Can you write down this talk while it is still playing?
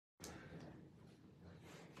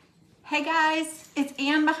Hey guys, it's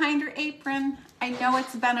Ann behind her apron. I know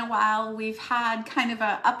it's been a while. We've had kind of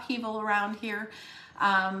a upheaval around here.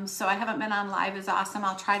 So I haven't been on live as awesome.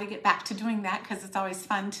 I'll try to get back to doing that because it's always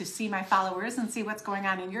fun to see my followers and see what's going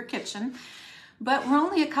on in your kitchen. But we're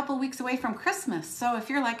only a couple weeks away from Christmas. So if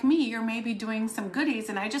you're like me, you're maybe doing some goodies,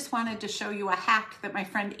 and I just wanted to show you a hack that my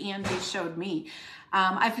friend Angie showed me.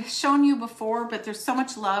 I've shown you before, but there's so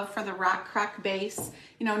much love for the Rock Crock base.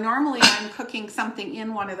 You know, normally I'm cooking something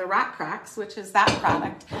in one of the Rock Crocks, which is that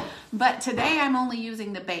product. But today I'm only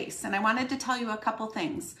using the base, and I wanted to tell you a couple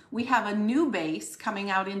things. We have a new base coming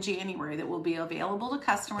out in January that will be available to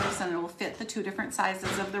customers, and it will fit the two different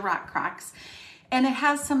sizes of the Rock Crocks. And it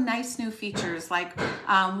has some nice new features like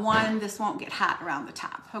one, this won't get hot around the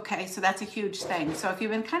top. Okay, so that's a huge thing. So if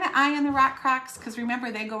you've been kind of eyeing the Rock Crocks, because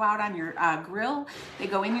remember they go out on your grill, they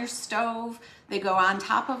go in your stove, they go on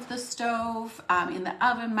top of the stove, in the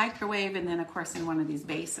oven, microwave, and then of course in one of these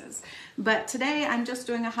bases. But today I'm just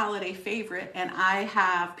doing a holiday favorite, and I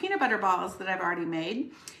have peanut butter balls that I've already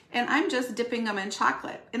made. And I'm just dipping them in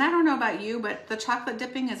chocolate. And I don't know about you, but the chocolate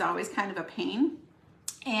dipping is always kind of a pain.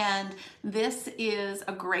 And this is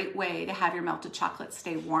a great way to have your melted chocolate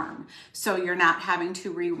stay warm, so you're not having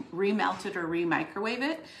to re-melt it or re-microwave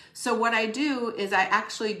it. So what I do is I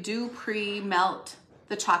actually do pre-melt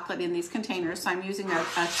the chocolate in these containers. So I'm using a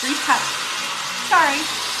 3-cup, sorry,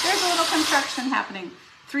 there's a little construction happening.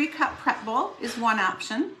 3-cup prep bowl is one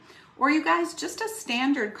option, or you guys, just a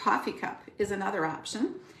standard coffee cup is another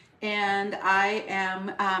option. And I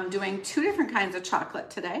am doing 2 different kinds of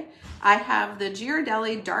chocolate today. I have the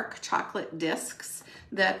Ghirardelli dark chocolate discs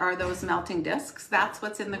that are those melting discs. That's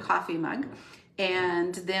what's in the coffee mug.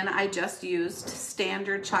 And then I just used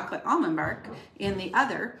standard chocolate almond bark in the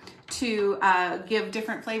other to give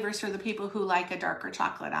different flavors for the people who like a darker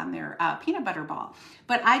chocolate on their peanut butter ball.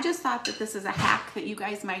 But I just thought that this is a hack that you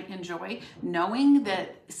guys might enjoy, knowing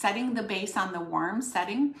that setting the base on the warm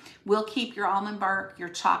setting will keep your almond bark, your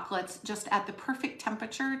chocolates just at the perfect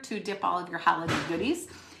temperature to dip all of your holiday goodies.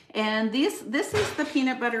 And this is the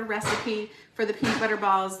peanut butter recipe for the peanut butter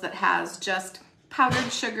balls that has just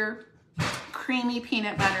powdered sugar, creamy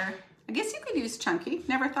peanut butter. I guess you could use chunky,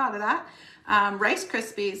 never thought of that. Rice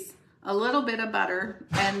Krispies, a little bit of butter,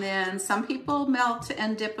 and then some people melt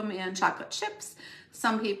and dip them in chocolate chips.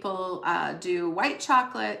 Some people do white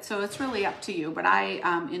chocolate, so it's really up to you, but I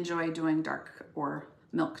enjoy doing dark or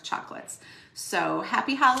milk chocolates. So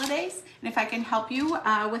happy holidays, and if I can help you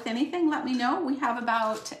with anything, let me know. We have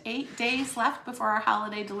about 8 days left before our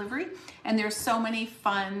holiday delivery, and there's so many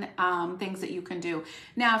fun things that you can do.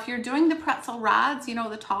 Now, if you're doing the pretzel rods, you know,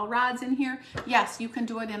 the tall rods in here, yes, you can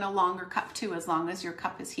do it in a longer cup too, as long as your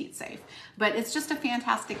cup is heat safe. But it's just a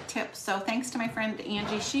fantastic tip. So thanks to my friend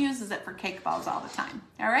Angie, she uses it for cake balls all the time.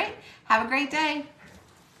 All right, have a great day.